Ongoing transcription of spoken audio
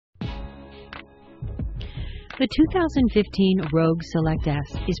The 2015 Rogue Select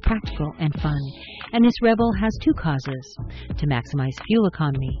S is practical and fun, and this Rebel has two causes. To maximize fuel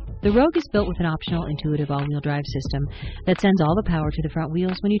economy, the Rogue is built with an optional intuitive all-wheel drive system that sends all the power to the front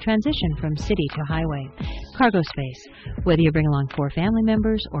wheels when you transition from city to highway. Cargo space. Whether you bring along 4 family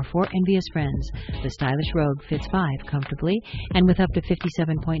members or 4 envious friends, the stylish Rogue fits 5 comfortably and with up to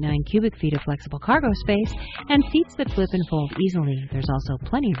 57.9 cubic feet of flexible cargo space and seats that flip and fold easily. There's also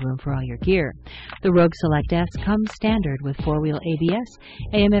plenty of room for all your gear. The Rogue Select S comes standard with 4-wheel ABS,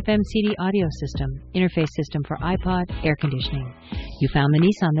 AM/FM CD audio system, interface system for iPod, air conditioning. You found the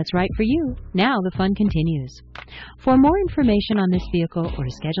Nissan that's right for you. Now the fun continues. For more information on this vehicle or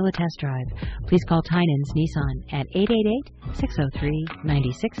to schedule a test drive, please call Tynan's Nissan at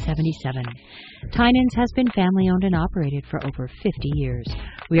 888-603-9677. Tynan's has been family-owned and operated for over 50 years.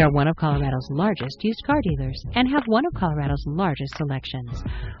 We are one of Colorado's largest used car dealers and have one of Colorado's largest selections.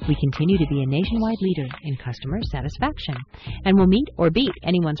 We continue to be a nationwide leader in customer satisfaction and will meet or beat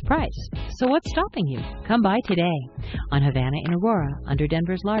anyone's price. So what's stopping you? Come by today on Havana in Aurora under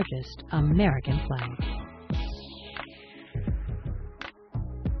Denver's largest American flag.